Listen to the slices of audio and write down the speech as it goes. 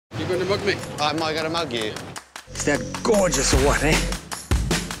going to mug me? Am I going to mug you? Is that gorgeous or what, eh?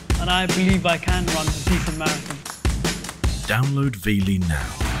 And I believe I can run a decent marathon. Download Veely now.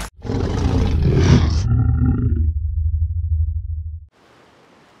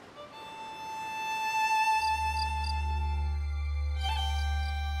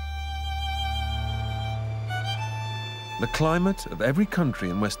 The climate of every country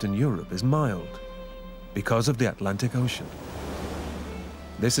in Western Europe is mild because of the Atlantic Ocean.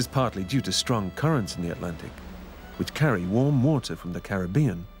 This is partly due to strong currents in the Atlantic, which carry warm water from the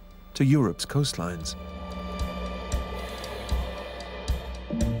Caribbean to Europe's coastlines.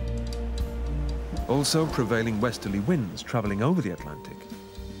 Also, prevailing westerly winds traveling over the Atlantic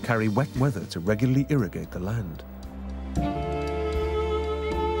carry wet weather to regularly irrigate the land.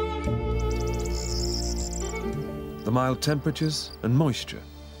 The mild temperatures and moisture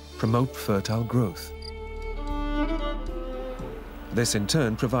promote fertile growth. This in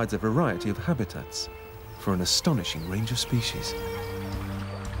turn provides a variety of habitats for an astonishing range of species.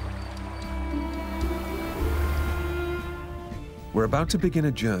 We're about to begin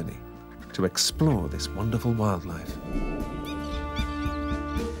a journey to explore this wonderful wildlife.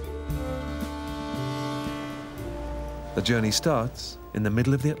 The journey starts in the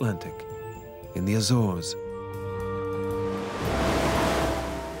middle of the Atlantic, in the Azores.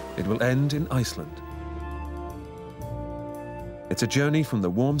 It will end in Iceland. It's a journey from the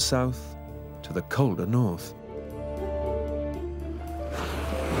warm south to the colder north.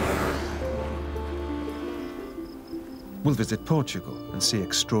 We'll visit Portugal and see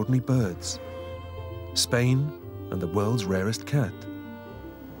extraordinary birds, Spain and the world's rarest cat.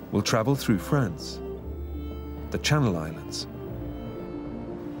 We'll travel through France, the Channel Islands,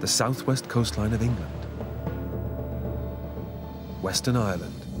 the southwest coastline of England, Western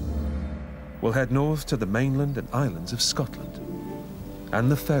Ireland. We'll head north to the mainland and islands of Scotland and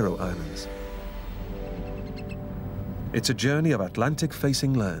the Faroe Islands. It's a journey of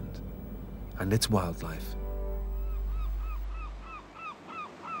Atlantic-facing land and its wildlife.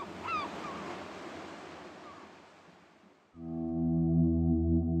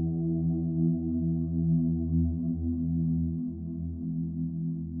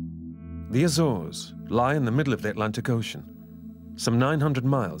 The Azores lie in the middle of the Atlantic Ocean, some 900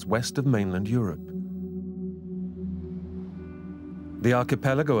 miles west of mainland Europe. The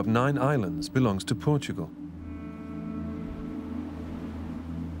archipelago of 9 islands belongs to Portugal.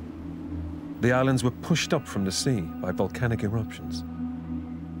 The islands were pushed up from the sea by volcanic eruptions.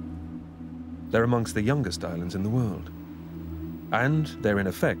 They're amongst the youngest islands in the world, and they're in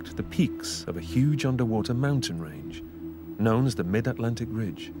effect the peaks of a huge underwater mountain range known as the Mid-Atlantic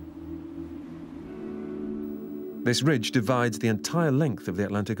Ridge. This ridge divides the entire length of the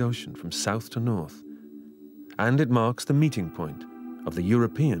Atlantic Ocean from south to north, and it marks the meeting point of the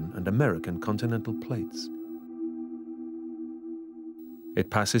European and American continental plates.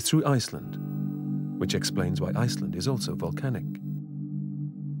 It passes through Iceland, which explains why Iceland is also volcanic.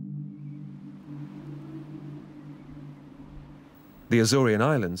 The Azorian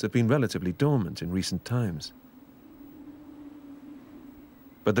Islands have been relatively dormant in recent times,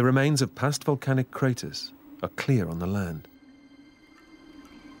 but the remains of past volcanic craters are clear on the land.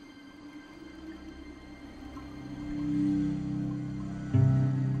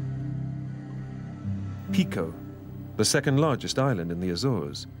 Pico, the second largest island in the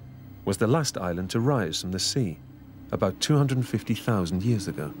Azores, was the last island to rise from the sea about 250,000 years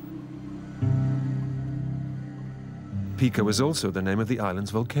ago. Pico is also the name of the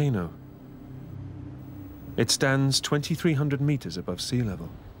island's volcano. It stands 2,300 meters above sea level,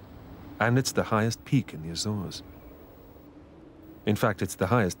 and it's the highest peak in the Azores. In fact, it's the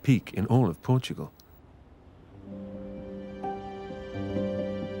highest peak in all of Portugal.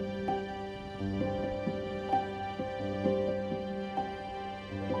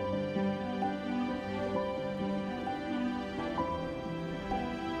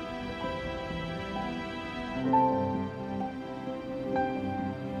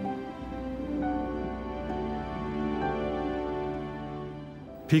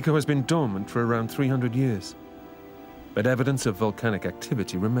 Pico has been dormant for around 300 years, but evidence of volcanic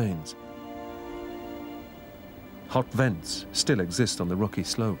activity remains. Hot vents still exist on the rocky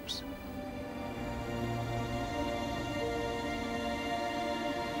slopes.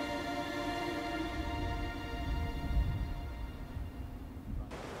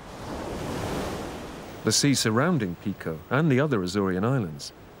 The sea surrounding Pico and the other Azorian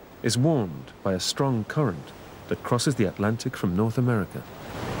islands is warmed by a strong current that crosses the Atlantic from North America.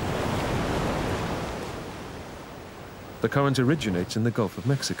 The current originates in the Gulf of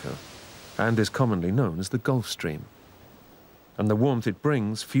Mexico and is commonly known as the Gulf Stream. and the warmth it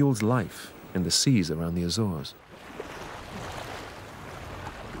brings fuels life in the seas around the Azores.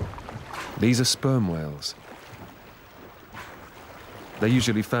 These are sperm whales. They're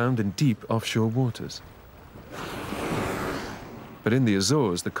usually found in deep offshore waters. But in the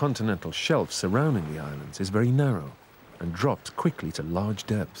Azores, the continental shelf surrounding the islands is very narrow and drops quickly to large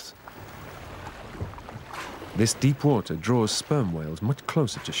depths. This deep water draws sperm whales much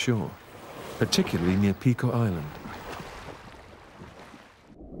closer to shore, particularly near Pico Island.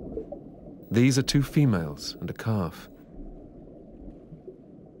 These are two females and a calf.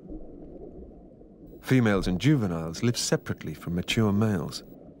 Females and juveniles live separately from mature males.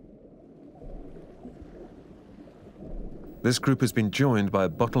 This group has been joined by a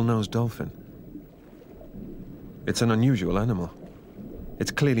bottlenose dolphin. It's an unusual animal.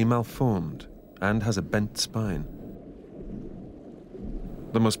 It's clearly malformed and has a bent spine.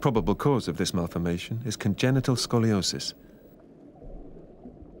 The most probable cause of this malformation is congenital scoliosis.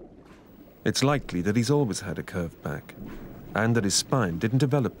 It's likely that he's always had a curved back and that his spine didn't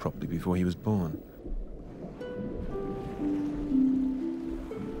develop properly before he was born.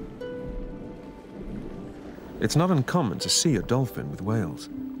 It's not uncommon to see a dolphin with whales.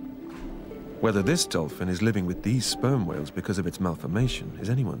 Whether this dolphin is living with these sperm whales because of its malformation is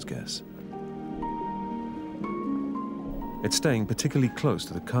anyone's guess. It's staying particularly close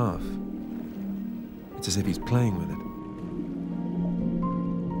to the calf. It's as if he's playing with it.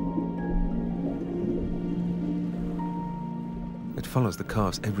 It follows the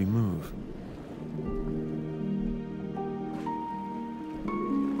calf's every move.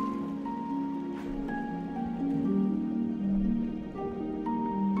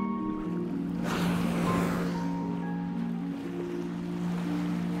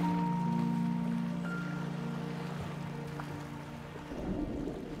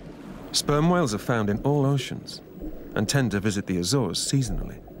 Sperm whales are found in all oceans and tend to visit the Azores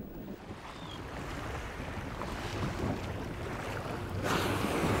seasonally.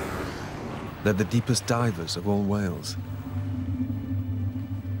 They're the deepest divers of all whales,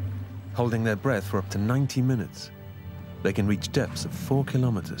 holding their breath for up to 90 minutes. They can reach depths of 4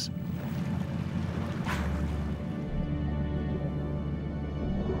 kilometers.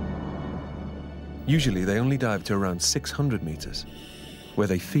 Usually they only dive to around 600 meters, where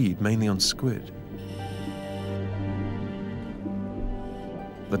they feed mainly on squid.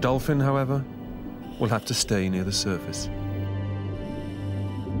 The dolphin, however, will have to stay near the surface.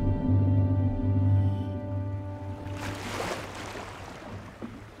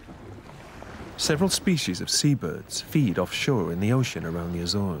 Several species of seabirds feed offshore in the ocean around the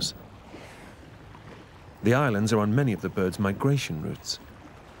Azores. The islands are on many of the birds' migration routes.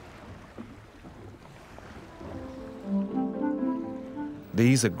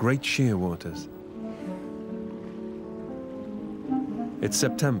 These are great shearwaters. It's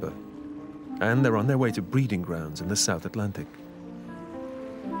September, and they're on their way to breeding grounds in the South Atlantic.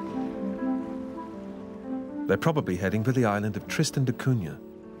 They're probably heading for the island of Tristan da Cunha,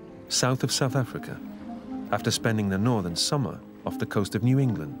 south of South Africa, after spending the northern summer off the coast of New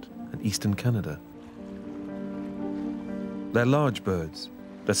England and eastern Canada. They're large birds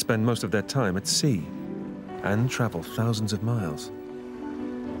that spend most of their time at sea and travel thousands of miles.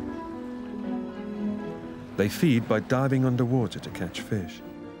 They feed by diving underwater to catch fish.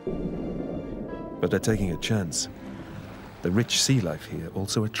 But they're taking a chance. The rich sea life here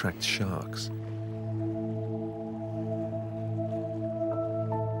also attracts sharks.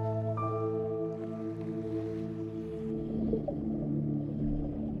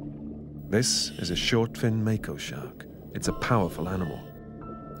 This is a short-fin mako shark. It's a powerful animal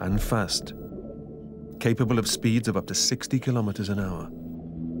and fast, capable of speeds of up to 60 kilometers an hour.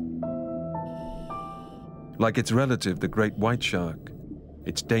 Like its relative, the great white shark,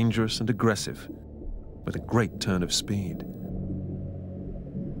 it's dangerous and aggressive, with a great turn of speed.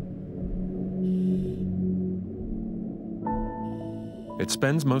 It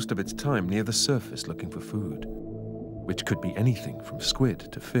spends most of its time near the surface looking for food, which could be anything from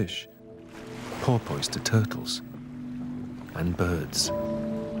squid to fish, porpoise to turtles, and birds.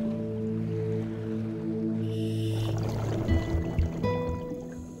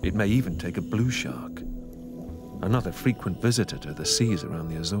 It may even take a blue shark, another frequent visitor to the seas around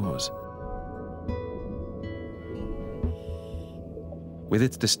the Azores. With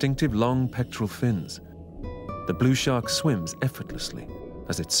its distinctive long pectoral fins, the blue shark swims effortlessly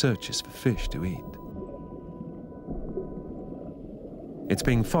as it searches for fish to eat. It's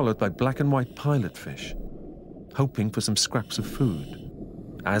being followed by black and white pilotfish, hoping for some scraps of food,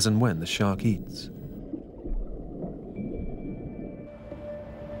 as and when the shark eats.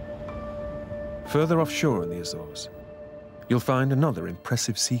 Further offshore in the Azores, you'll find another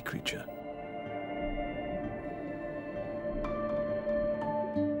impressive sea creature.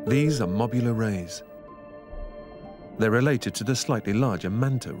 These are mobula rays. They're related to the slightly larger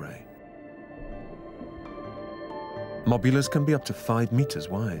manta ray. Mobulas can be up to 5 meters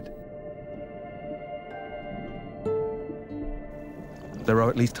wide. There are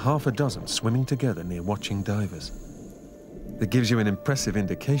at least half a dozen swimming together near watching divers. That gives you an impressive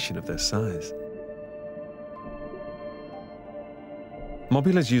indication of their size.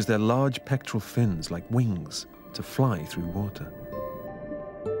 Mobulas use their large pectoral fins like wings to fly through water.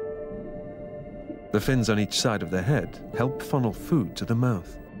 The fins on each side of their head help funnel food to the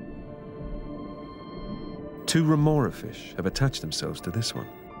mouth. 2 remora fish have attached themselves to this one.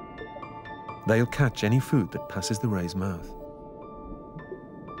 They'll catch any food that passes the ray's mouth.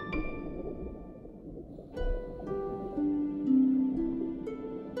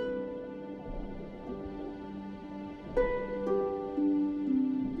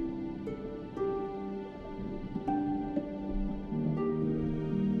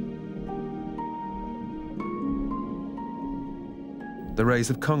 The rays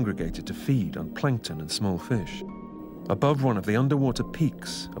have congregated to feed on plankton and small fish, above one of the underwater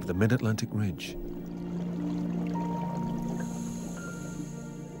peaks of the mid-Atlantic ridge.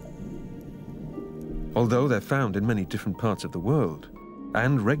 Although they're found in many different parts of the world,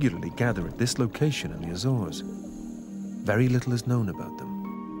 and regularly gather at this location in the Azores, very little is known about them.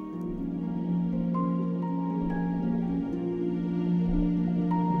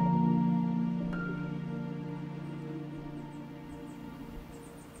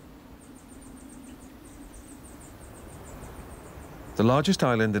 The largest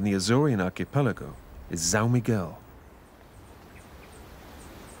island in the Azorean archipelago is São Miguel.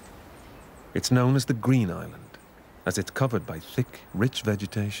 It's known as the Green Island, as it's covered by thick, rich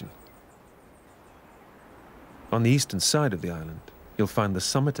vegetation. On the eastern side of the island, you'll find the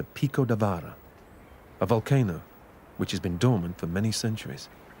summit of Pico da Vara, a volcano which has been dormant for many centuries.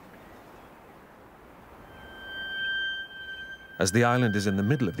 As the island is in the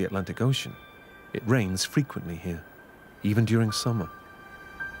middle of the Atlantic Ocean, it rains frequently here, even during summer.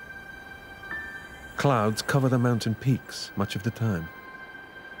 Clouds cover the mountain peaks much of the time.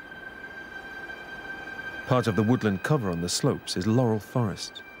 Part of the woodland cover on the slopes is laurel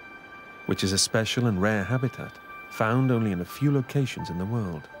forest, which is a special and rare habitat found only in a few locations in the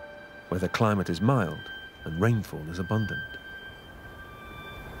world, where the climate is mild and rainfall is abundant.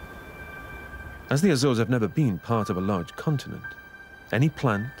 As the Azores have never been part of a large continent, any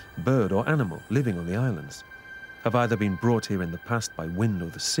plant, bird or animal living on the islands have either been brought here in the past by wind or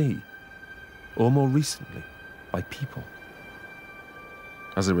the sea, or more recently, by people.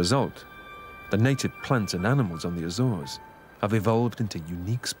 As a result, the native plants and animals on the Azores have evolved into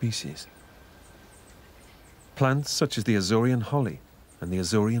unique species. Plants such as the Azorean holly and the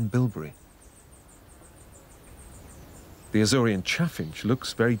Azorean bilberry. The Azorean chaffinch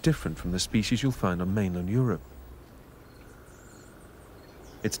looks very different from the species you'll find on mainland Europe.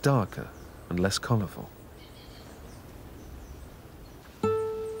 It's darker and less colourful.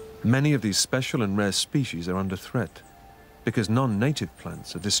 Many of these special and rare species are under threat because non-native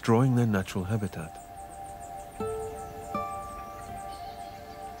plants are destroying their natural habitat.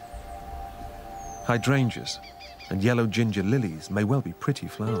 Hydrangeas and yellow ginger lilies may well be pretty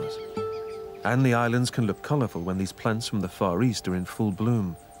flowers, and the islands can look colourful when these plants from the Far East are in full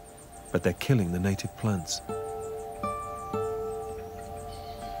bloom, but they're killing the native plants.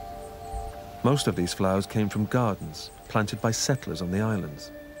 Most of these flowers came from gardens planted by settlers on the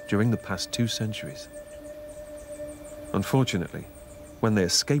islands during the past 2 centuries. Unfortunately, when they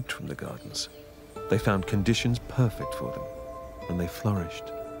escaped from the gardens, they found conditions perfect for them, and they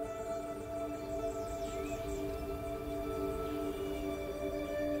flourished.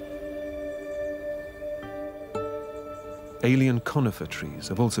 Alien conifer trees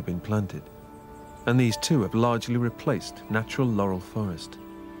have also been planted, and these too have largely replaced natural laurel forest.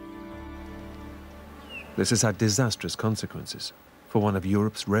 This has had disastrous consequences for one of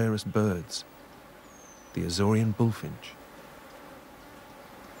Europe's rarest birds, the Azorean bullfinch.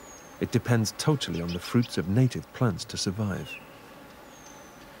 It depends totally on the fruits of native plants to survive.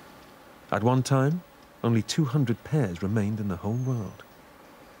 At one time, only 200 pairs remained in the whole world.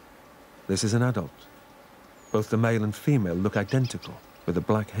 This is an adult. Both the male and female look identical, with a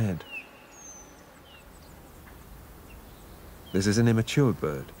black head. This is an immature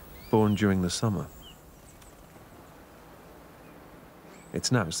bird, born during the summer. It's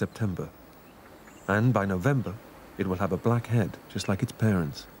now September, and by November, it will have a black head, just like its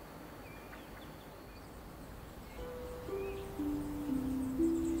parents.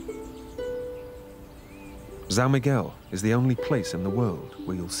 São Miguel is the only place in the world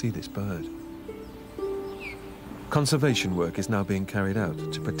where you'll see this bird. Conservation work is now being carried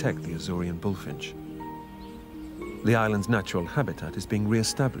out to protect the Azorean bullfinch. The island's natural habitat is being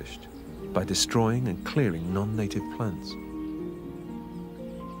re-established by destroying and clearing non-native plants.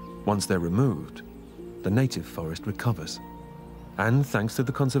 Once they're removed, the native forest recovers. And thanks to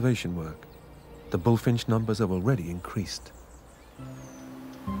the conservation work, the bullfinch numbers have already increased.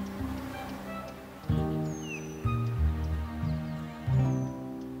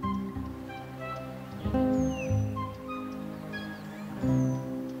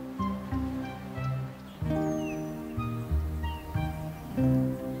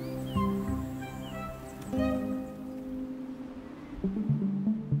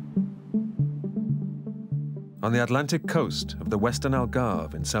 On the Atlantic coast of the western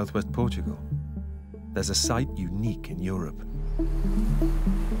Algarve in southwest Portugal, there's a site unique in Europe.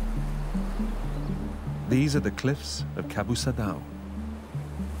 These are the cliffs of Cabo Sadao.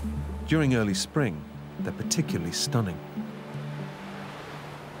 During early spring, they're particularly stunning.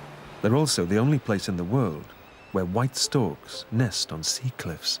 They're also the only place in the world where white storks nest on sea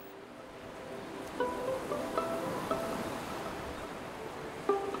cliffs.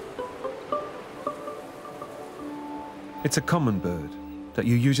 It's a common bird that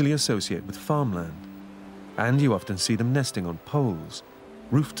you usually associate with farmland, and you often see them nesting on poles,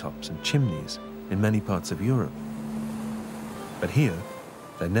 rooftops and chimneys in many parts of Europe. But here,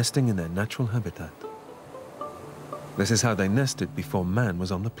 they're nesting in their natural habitat. This is how they nested before man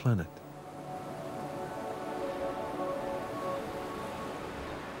was on the planet.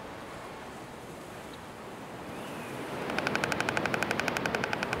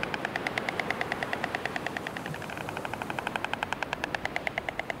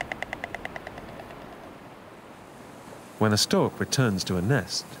 When a stork returns to a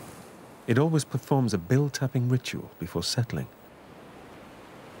nest, it always performs a bill-tapping ritual before settling.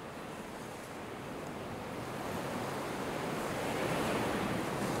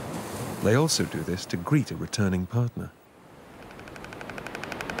 They also do this to greet a returning partner.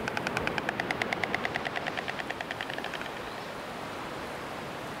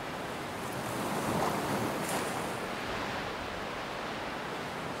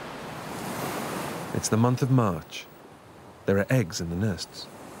 It's the month of March. There are eggs in the nests,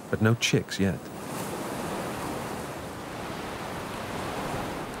 but no chicks yet.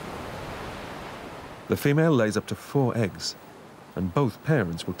 The female lays up to 4 eggs, and both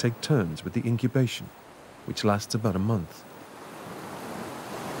parents will take turns with the incubation, which lasts about a month.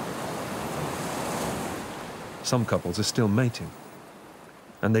 Some couples are still mating,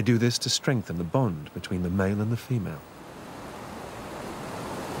 and they do this to strengthen the bond between the male and the female.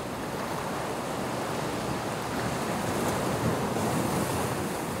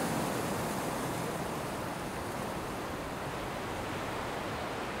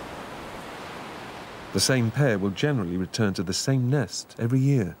 The same pair will generally return to the same nest every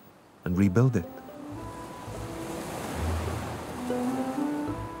year and rebuild it.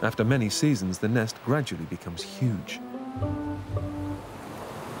 After many seasons, the nest gradually becomes huge.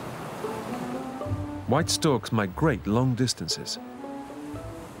 White storks migrate long distances.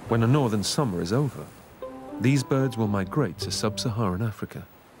 When a northern summer is over, these birds will migrate to sub-Saharan Africa.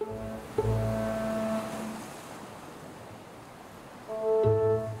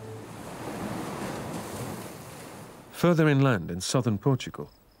 Further inland in southern Portugal,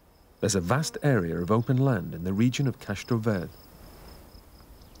 there's a vast area of open land in the region of Castro Verde.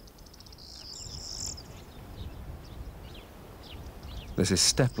 This is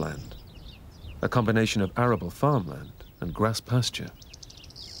steppe land, a combination of arable farmland and grass pasture.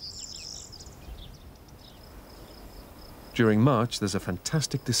 During March, there's a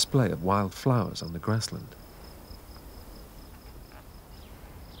fantastic display of wild flowers on the grassland.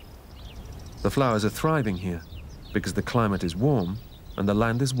 The flowers are thriving here because the climate is warm and the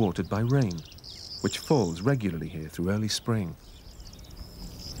land is watered by rain, which falls regularly here through early spring.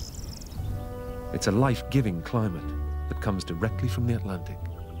 It's a life-giving climate that comes directly from the Atlantic.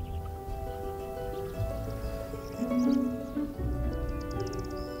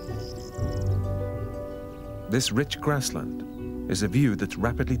 This rich grassland is a view that's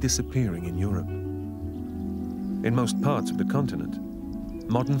rapidly disappearing in Europe. In most parts of the continent,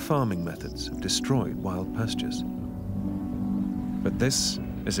 modern farming methods have destroyed wild pastures. But this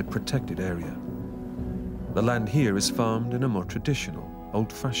is a protected area. The land here is farmed in a more traditional,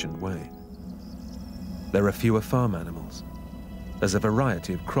 old-fashioned way. There are fewer farm animals. There's a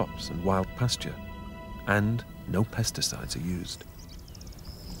variety of crops and wild pasture, and no pesticides are used.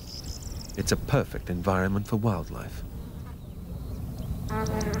 It's a perfect environment for wildlife.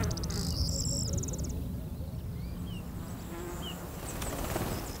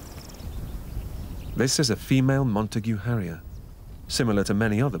 This is a female Montague harrier. Similar to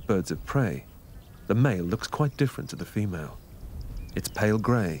many other birds of prey, the male looks quite different to the female. It's pale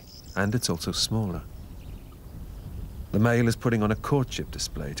grey, and it's also smaller. The male is putting on a courtship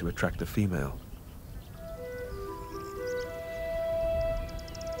display to attract the female.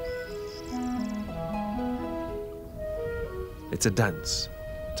 It's a dance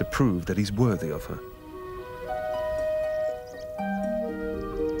to prove that he's worthy of her.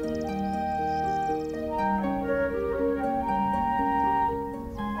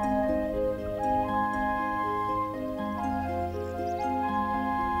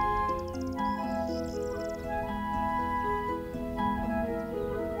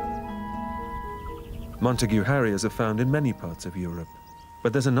 Montague harriers are found in many parts of Europe,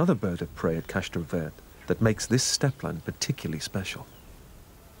 but there's another bird of prey at Castro Verde that makes this stepland particularly special.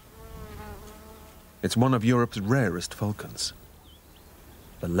 It's one of Europe's rarest falcons,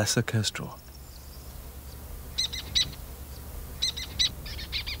 the lesser kestrel.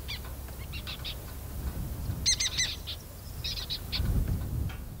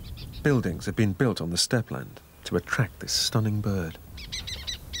 Buildings have been built on the stepland to attract this stunning bird.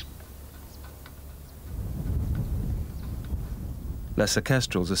 Lesser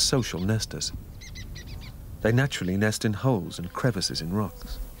kestrels are social nesters. They naturally nest in holes and crevices in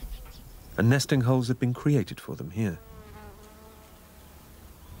rocks, and nesting holes have been created for them here.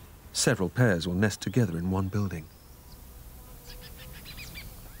 Several pairs will nest together in one building.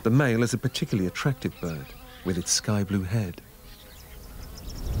 The male is a particularly attractive bird with its sky blue head.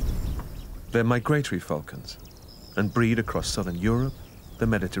 They're migratory falcons and breed across southern Europe, the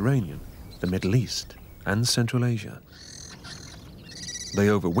Mediterranean, the Middle East, and Central Asia. They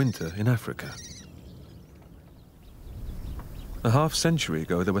overwinter in Africa. A half-century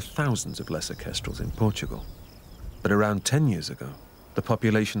ago, there were thousands of lesser kestrels in Portugal. But around 10 years ago, the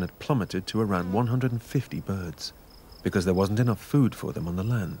population had plummeted to around 150 birds because there wasn't enough food for them on the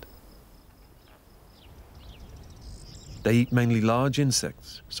land. They eat mainly large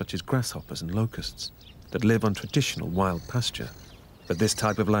insects, such as grasshoppers and locusts, that live on traditional wild pasture. But this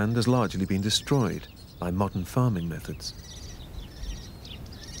type of land has largely been destroyed by modern farming methods.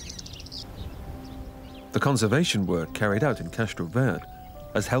 The conservation work carried out in Castro Verde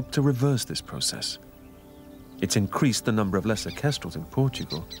has helped to reverse this process. It's increased the number of lesser kestrels in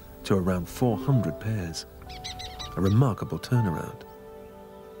Portugal to around 400 pairs, a remarkable turnaround.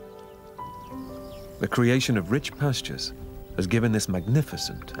 The creation of rich pastures has given this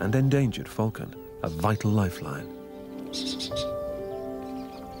magnificent and endangered falcon a vital lifeline.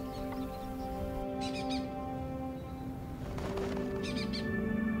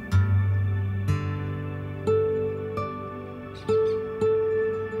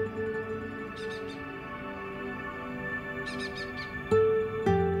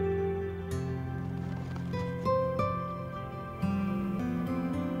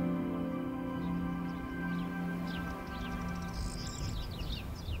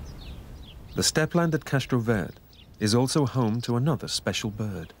 The stepland at Castro Verde is also home to another special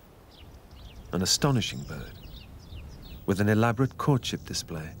bird, an astonishing bird with an elaborate courtship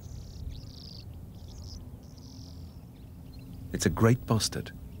display. It's a great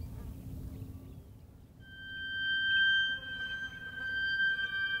bustard.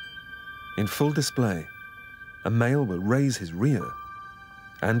 In full display, a male will raise his rear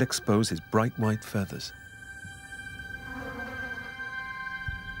and expose his bright white feathers.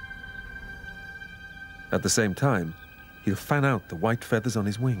 At the same time, he'll fan out the white feathers on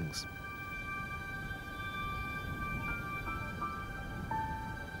his wings.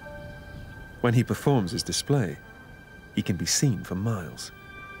 When he performs his display, he can be seen for miles.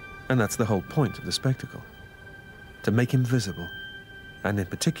 And that's the whole point of the spectacle, to make him visible, and in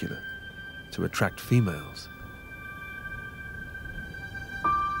particular, to attract females.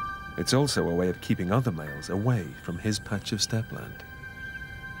 It's also a way of keeping other males away from his patch of stepland.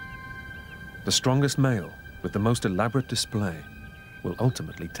 The strongest male with the most elaborate display will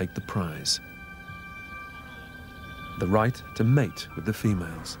ultimately take the prize. The right to mate with the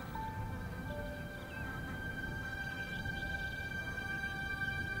females.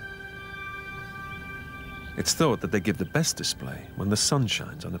 It's thought that they give the best display when the sun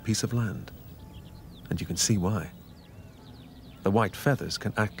shines on a piece of land. And you can see why. The white feathers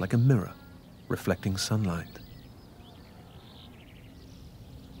can act like a mirror, reflecting sunlight.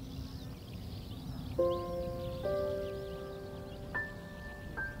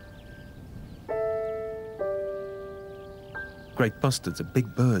 Great bustards are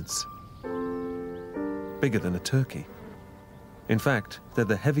big birds, bigger than a turkey. In fact, they're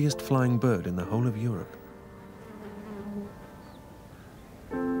the heaviest flying bird in the whole of Europe.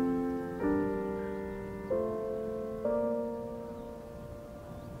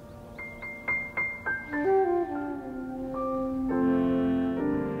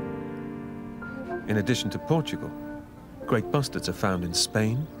 In addition to Portugal, great bustards are found in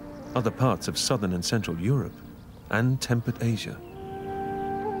Spain, other parts of southern and central Europe, and temperate Asia.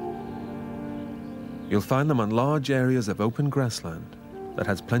 You'll find them on large areas of open grassland that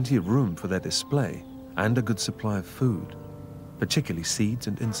has plenty of room for their display and a good supply of food, particularly seeds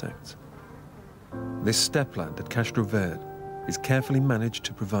and insects. This stepland at Castro Verde is carefully managed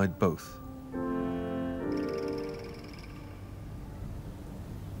to provide both.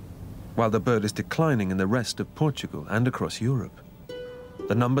 While the bird is declining in the rest of Portugal and across Europe,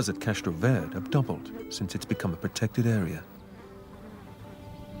 the numbers at Castro Verde have doubled since it's become a protected area.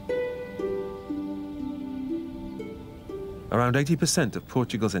 Around 80% of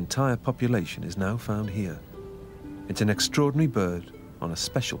Portugal's entire population is now found here. It's an extraordinary bird on a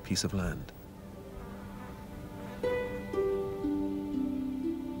special piece of land.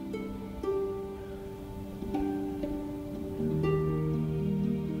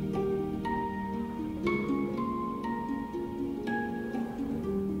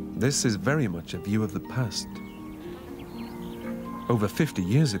 This is very much a view of the past. Over 50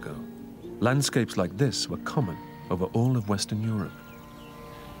 years ago, landscapes like this were common over all of Western Europe.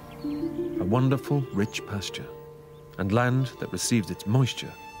 A wonderful, rich pasture, and land that receives its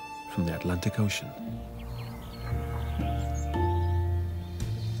moisture from the Atlantic Ocean.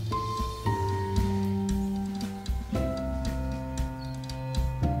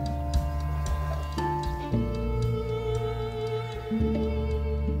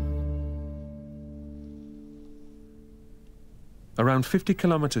 Around 50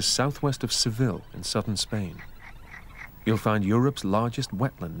 kilometers southwest of Seville in southern Spain, you'll find Europe's largest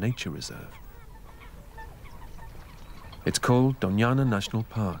wetland nature reserve. It's called Doñana National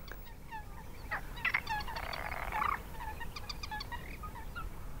Park.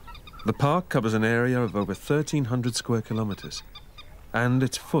 The park covers an area of over 1,300 square kilometers, and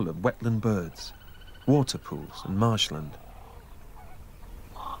it's full of wetland birds, water pools and marshland.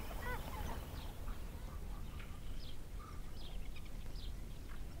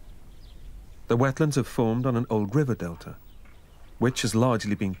 The wetlands are formed on an old river delta, which has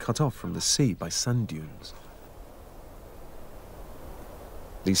largely been cut off from the sea by sand dunes.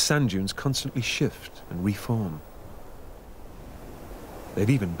 These sand dunes constantly shift and reform. They've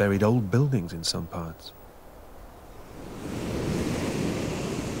even buried old buildings in some parts.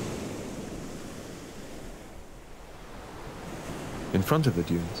 In front of the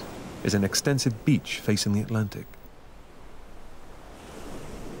dunes is an extensive beach facing the Atlantic.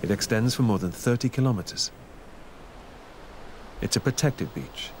 It extends for more than 30 kilometers. It's a protected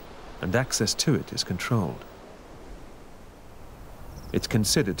beach, and access to it is controlled. It's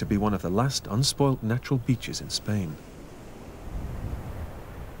considered to be one of the last unspoilt natural beaches in Spain.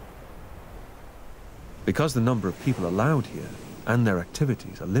 Because the number of people allowed here and their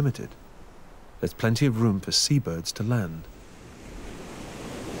activities are limited, there's plenty of room for seabirds to land.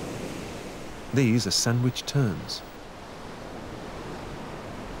 These are sandwich terns.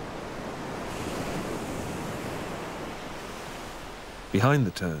 Behind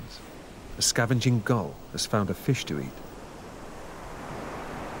the terns, a scavenging gull has found a fish to eat.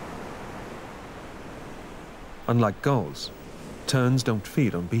 Unlike gulls, terns don't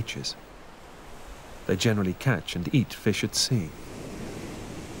feed on beaches. They generally catch and eat fish at sea.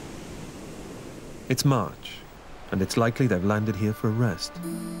 It's March, and it's likely they've landed here for a rest.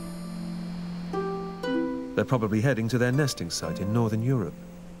 They're probably heading to their nesting site in northern Europe,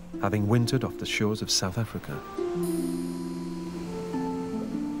 having wintered off the shores of South Africa.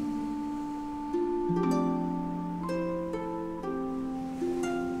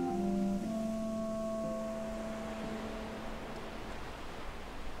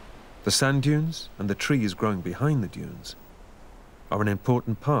 The sand dunes and the trees growing behind the dunes are an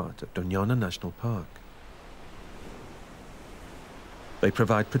important part of Doñana National Park. They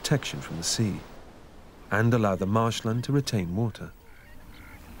provide protection from the sea and allow the marshland to retain water.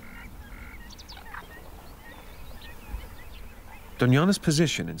 Doñana's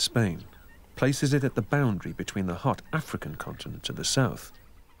position in Spain places it at the boundary between the hot African continent to the south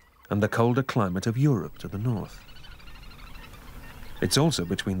and the colder climate of Europe to the north. It's also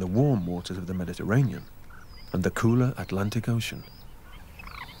between the warm waters of the Mediterranean and the cooler Atlantic Ocean.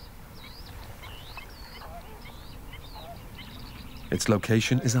 Its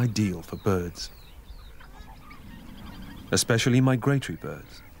location is ideal for birds, especially migratory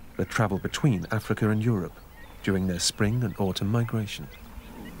birds that travel between Africa and Europe during their spring and autumn migration.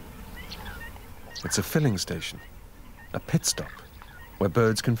 It's a filling station, a pit stop, where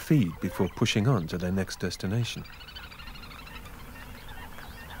birds can feed before pushing on to their next destination.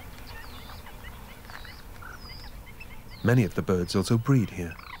 Many of the birds also breed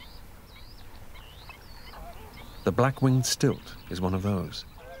here. The black-winged stilt is one of those.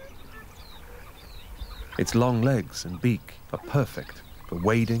 Its long legs and beak are perfect for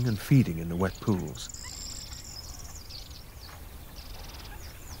wading and feeding in the wet pools.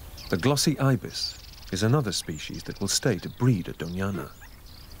 The glossy ibis is another species that will stay to breed at Doñana.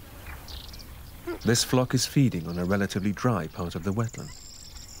 This flock is feeding on a relatively dry part of the wetland.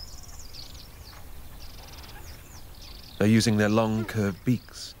 They're using their long, curved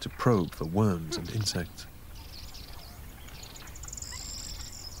beaks to probe for worms and insects.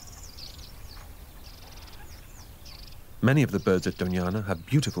 Many of the birds at Doñana have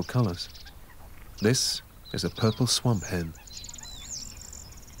beautiful colors. This is a purple swamp hen.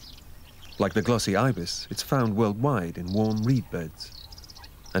 Like the glossy ibis, it's found worldwide in warm reed beds.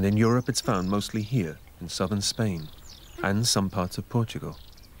 And in Europe, it's found mostly here in southern Spain and some parts of Portugal.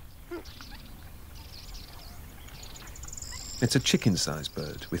 It's a chicken-sized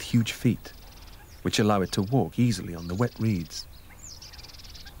bird with huge feet, which allow it to walk easily on the wet reeds.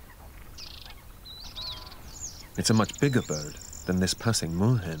 It's a much bigger bird than this passing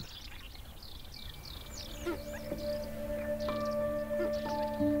moorhen.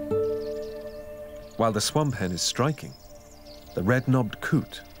 While the swamp hen is striking, the red-knobbed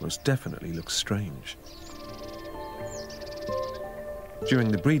coot most definitely looks strange.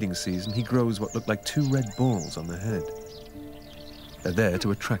 During the breeding season, he grows what look like two red balls on the head. They're there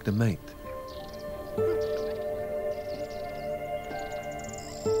to attract a mate.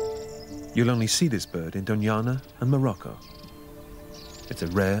 You'll only see this bird in Doñana and Morocco. It's a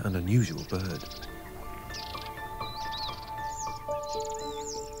rare and unusual bird.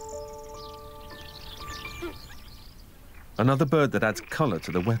 Another bird that adds color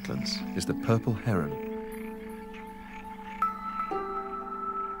to the wetlands is the purple heron.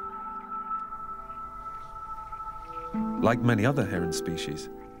 Like many other heron species,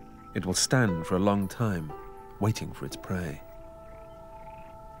 it will stand for a long time, waiting for its prey.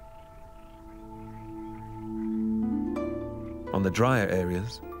 On the drier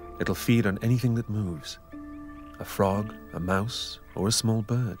areas, it'll feed on anything that moves, a frog, a mouse, or a small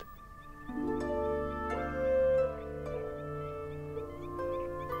bird.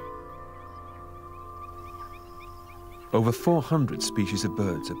 Over 400 species of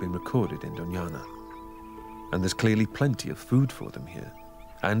birds have been recorded in Doñana, and there's clearly plenty of food for them here,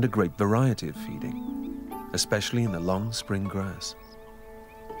 and a great variety of feeding, especially in the long spring grass.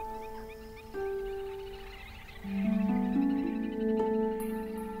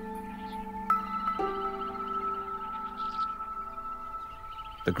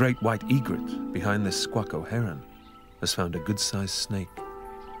 The great white egret behind this squacco heron has found a good-sized snake.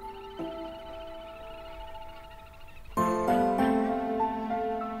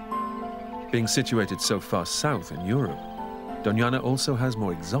 Being situated so far south in Europe, Doñana also has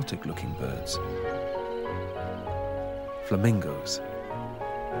more exotic-looking birds. Flamingos.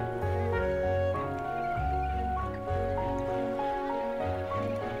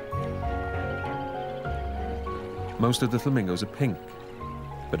 Most of the flamingos are pink,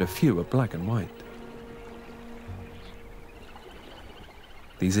 but a few are black and white.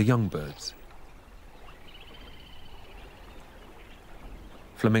 These are young birds.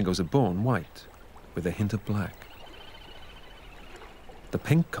 Flamingos are born white, with a hint of black. The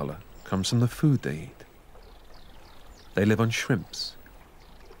pink color comes from the food they eat. They live on shrimps,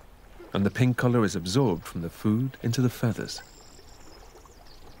 and the pink color is absorbed from the food into the feathers.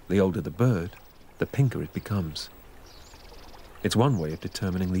 The older the bird, the pinker it becomes. It's one way of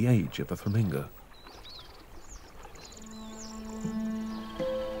determining the age of a flamingo.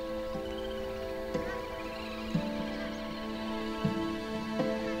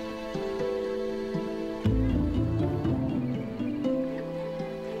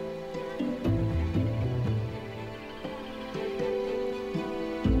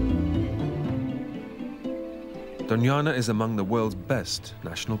 Doñana is among the world's best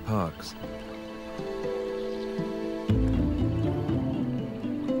national parks.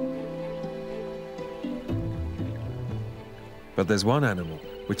 But there's one animal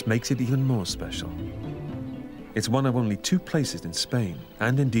which makes it even more special. It's one of only 2 places in Spain,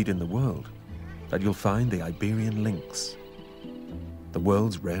 and indeed in the world, that you'll find the Iberian lynx, the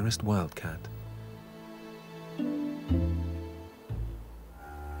world's rarest wildcat.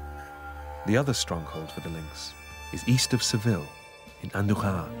 The other stronghold for the lynx is east of Seville, in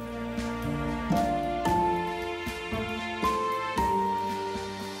Andújar.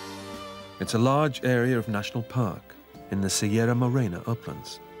 It's a large area of national park in the Sierra Morena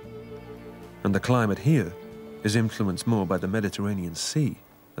uplands. And the climate here is influenced more by the Mediterranean Sea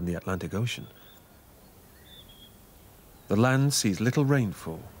than the Atlantic Ocean. The land sees little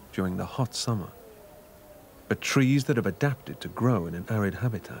rainfall during the hot summer, But trees that have adapted to grow in an arid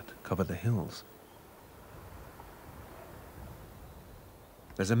habitat cover the hills.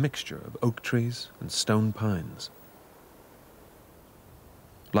 There's a mixture of oak trees and stone pines.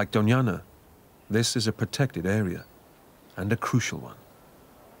 Like Doñana, this is a protected area, and a crucial one.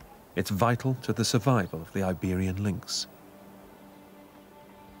 It's vital to the survival of the Iberian lynx.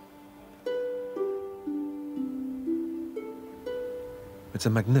 It's a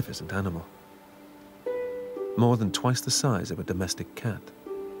magnificent animal, more than twice the size of a domestic cat.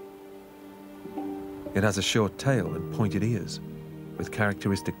 It has a short tail and pointed ears, with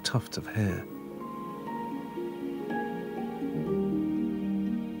characteristic tufts of hair.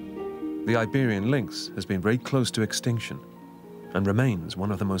 The Iberian lynx has been very close to extinction and remains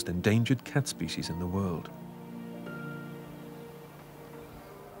one of the most endangered cat species in the world.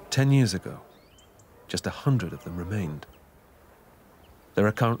 10 years ago, just 100 of them remained. There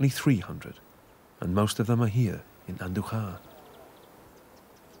are currently 300, and most of them are here in Andújar.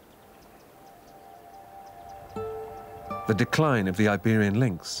 The decline of the Iberian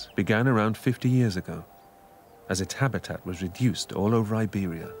lynx began around 50 years ago, as its habitat was reduced all over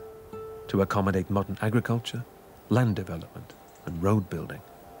Iberia to accommodate modern agriculture, land development, and road building.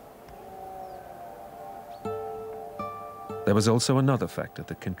 There was also another factor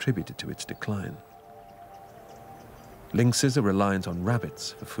that contributed to its decline. Lynxes are reliant on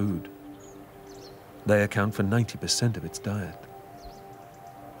rabbits for food. They account for 90% of its diet.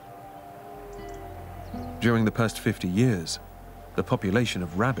 During the past 50 years, the population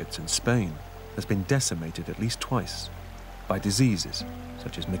of rabbits in Spain has been decimated at least twice by diseases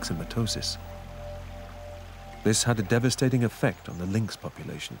such as myxomatosis. This had a devastating effect on the lynx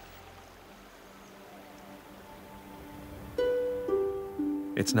population.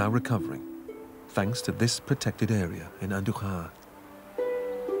 It's now recovering, thanks to this protected area in Andújar.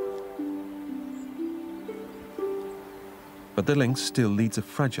 But the lynx still leads a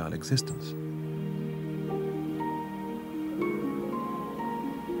fragile existence.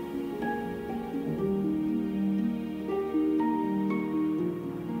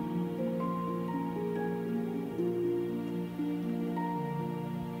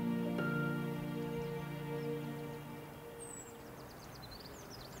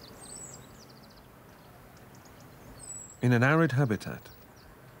 In an arid habitat,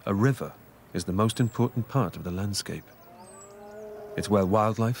 a river is the most important part of the landscape. It's where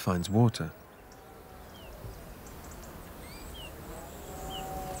wildlife finds water.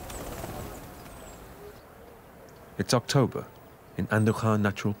 It's October in Andújar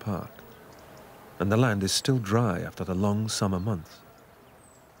Natural Park, and the land is still dry after the long summer months.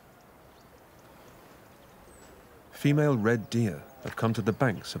 Female red deer have come to the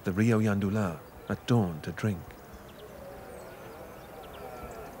banks of the Rio Yandula at dawn to drink.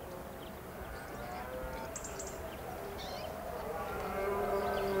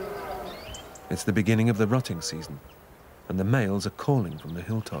 It's the beginning of the rutting season, and the males are calling from the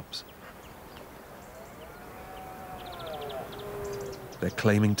hilltops. They're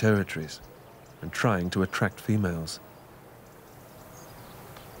claiming territories and trying to attract females.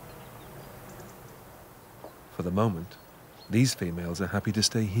 For the moment, these females are happy to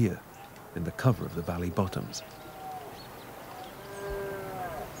stay here, in the cover of the valley bottoms.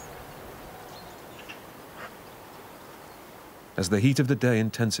 As the heat of the day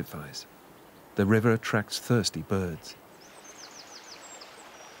intensifies, the river attracts thirsty birds.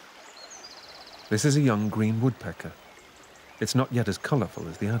 This is a young green woodpecker. It's not yet as colorful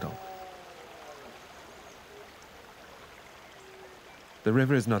as the adult. The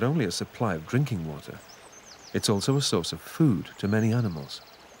river is not only a supply of drinking water, it's also a source of food to many animals.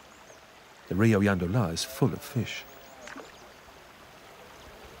 The Rio Yandula is full of fish.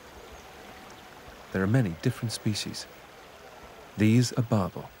 There are many different species. These are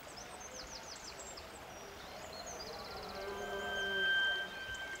barbel.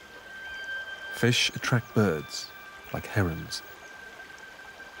 Fish attract birds, like herons.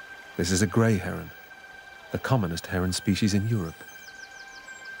 This is a grey heron, the commonest heron species in Europe.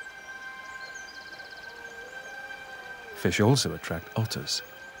 Fish also attract otters.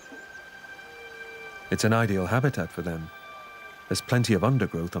 It's an ideal habitat for them. There's plenty of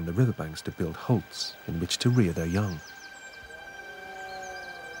undergrowth on the riverbanks to build holts in which to rear their young.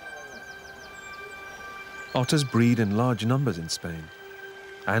 Otters breed in large numbers in Spain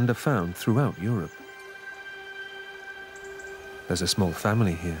and are found throughout Europe. There's a small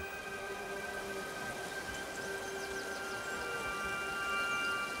family here.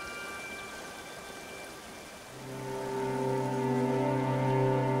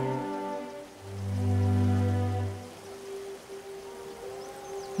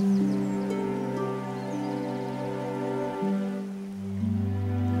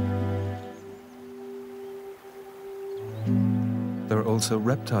 There are also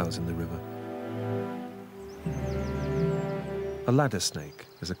reptiles in the river. A ladder snake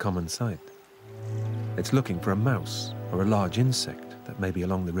is a common sight. It's looking for a mouse or a large insect that may be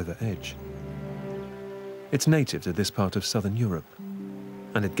along the river edge. It's native to this part of southern Europe,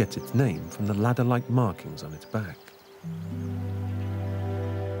 and it gets its name from the ladder-like markings on its back.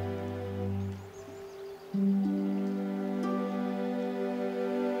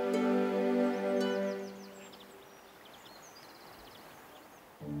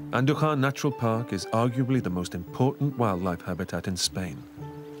 Andújar Natural Park is arguably the most important wildlife habitat in Spain.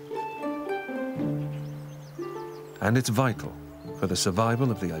 And it's vital for the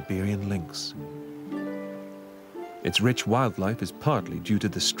survival of the Iberian lynx. Its rich wildlife is partly due to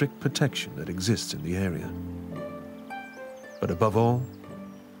the strict protection that exists in the area. But above all,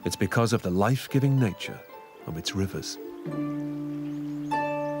 it's because of the life-giving nature of its rivers.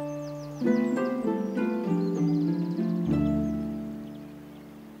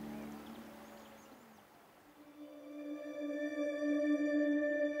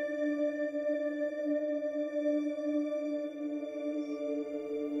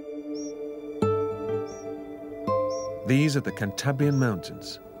 These are the Cantabrian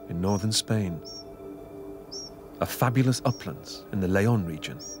Mountains in northern Spain, a fabulous uplands in the León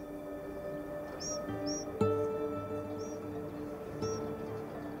region.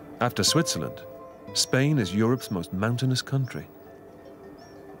 After Switzerland, Spain is Europe's most mountainous country.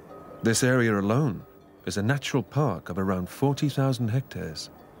 This area alone is a natural park of around 40,000 hectares,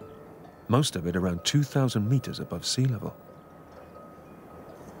 most of it around 2,000 meters above sea level.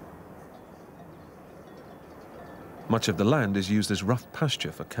 Much of the land is used as rough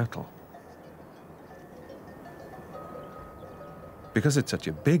pasture for cattle. Because it's such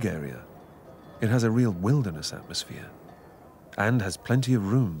a big area, it has a real wilderness atmosphere and has plenty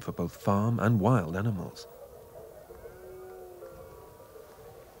of room for both farm and wild animals.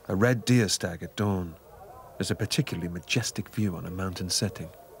 A red deer stag at dawn is a particularly majestic view on a mountain setting.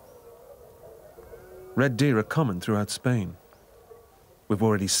 Red deer are common throughout Spain. We've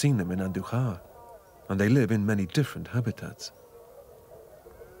already seen them in Andújar, and they live in many different habitats.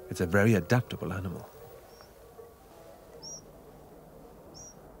 It's a very adaptable animal.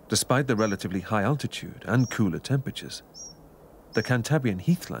 Despite the relatively high altitude and cooler temperatures, the Cantabrian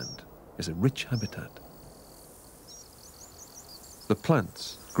heathland is a rich habitat. The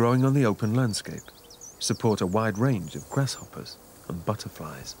plants growing on the open landscape support a wide range of grasshoppers and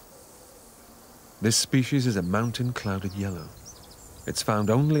butterflies. This species is a mountain clouded yellow. It's found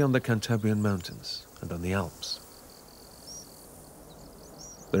only on the Cantabrian Mountains and on the Alps.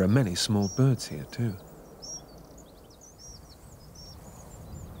 There are many small birds here too.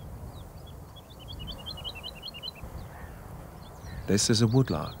 This is a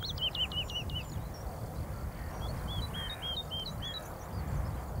woodlark.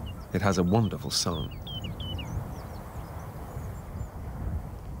 It has a wonderful song.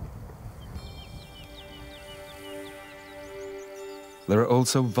 There are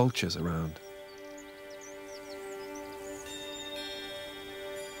also vultures around.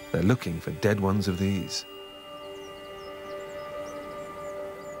 They're looking for dead ones of these.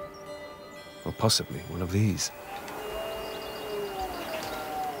 Or possibly one of these.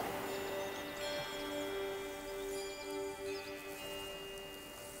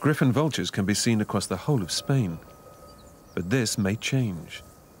 Griffon vultures can be seen across the whole of Spain, but this may change.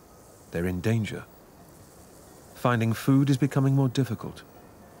 They're in danger. Finding food is becoming more difficult.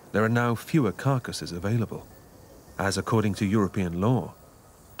 There are now fewer carcasses available, as according to European law,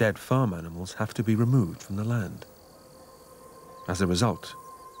 dead farm animals have to be removed from the land. As a result,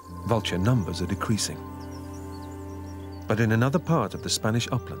 vulture numbers are decreasing. But in another part of the Spanish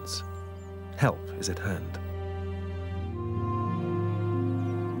uplands, help is at hand.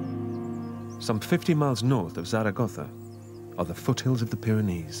 Some 50 miles north of Zaragoza are the foothills of the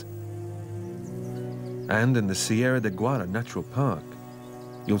Pyrenees. And in the Sierra de Guara Natural Park,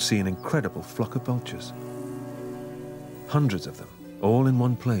 you'll see an incredible flock of vultures. Hundreds of them, all in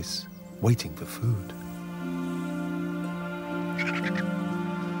one place, waiting for food.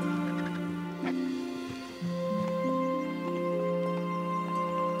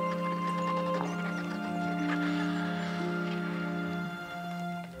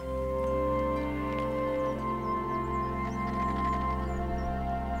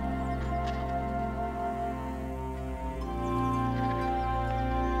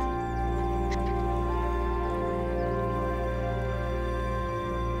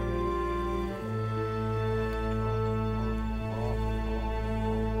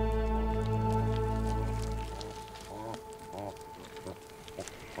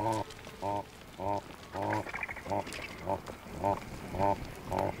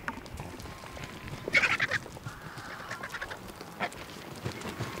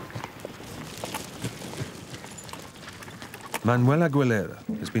 Manuel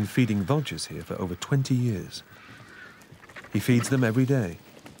Aguilera has been feeding vultures here for over 20 years. He feeds them every day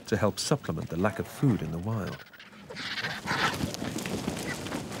to help supplement the lack of food in the wild.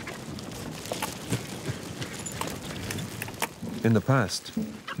 In the past,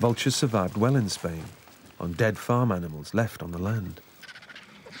 vultures survived well in Spain on dead farm animals left on the land.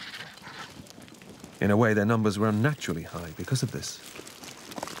 In a way, their numbers were unnaturally high because of this.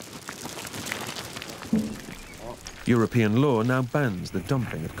 European law now bans the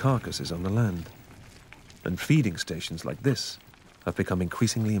dumping of carcasses on the land, and feeding stations like this have become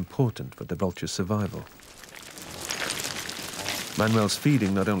increasingly important for the vulture's survival. Manuel's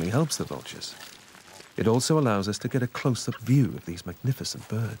feeding not only helps the vultures, it also allows us to get a close-up view of these magnificent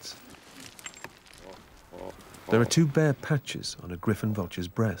birds. There are two bare patches on a griffon vulture's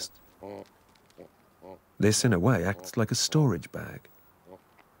breast. This, in a way, acts like a storage bag.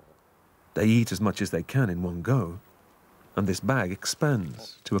 They eat as much as they can in one go, and this bag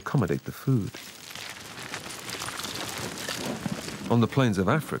expands to accommodate the food. On the plains of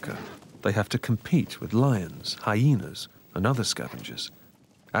Africa, they have to compete with lions, hyenas, and other scavengers,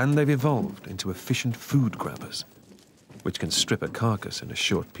 and they've evolved into efficient food grabbers, which can strip a carcass in a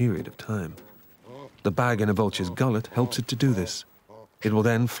short period of time. The bag in a vulture's gullet helps it to do this. It will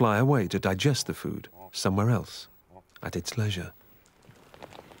then fly away to digest the food somewhere else, at its leisure.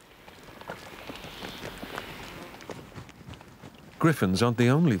 Griffons aren't the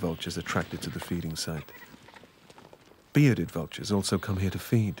only vultures attracted to the feeding site. Bearded vultures also come here to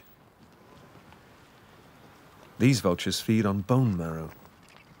feed. These vultures feed on bone marrow,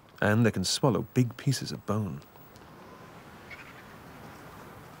 and they can swallow big pieces of bone.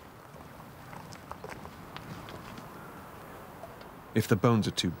 If the bones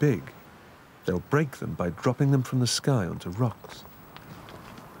are too big, they'll break them by dropping them from the sky onto rocks.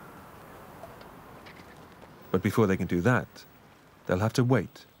 But before they can do that, they'll have to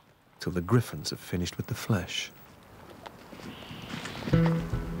wait till the griffons have finished with the flesh.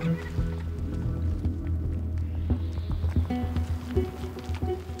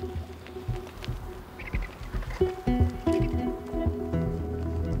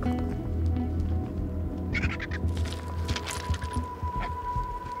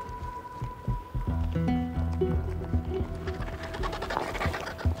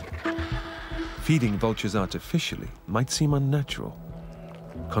 Feeding vultures artificially might seem unnatural,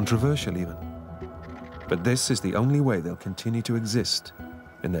 controversial even. But this is the only way they'll continue to exist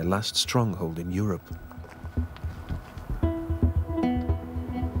in their last stronghold in Europe.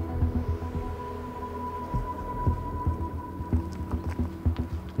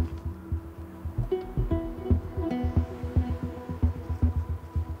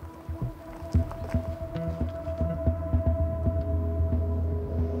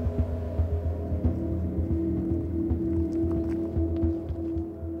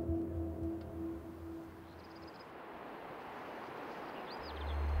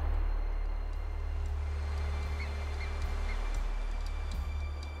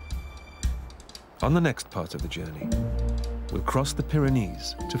 On the next part of the journey, we'll cross the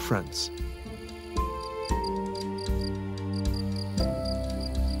Pyrenees to France.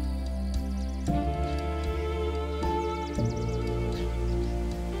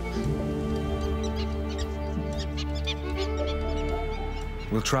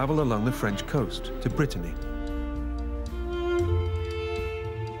 We'll travel along the French coast to Brittany.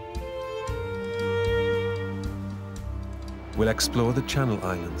 We'll explore the Channel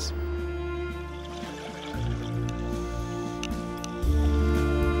Islands.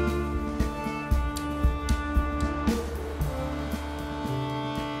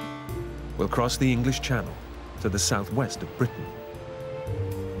 We'll cross the English Channel to the southwest of Britain.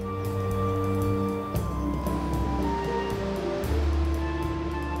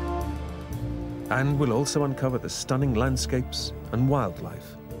 And we'll also uncover the stunning landscapes and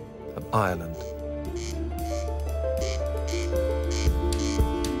wildlife of Ireland.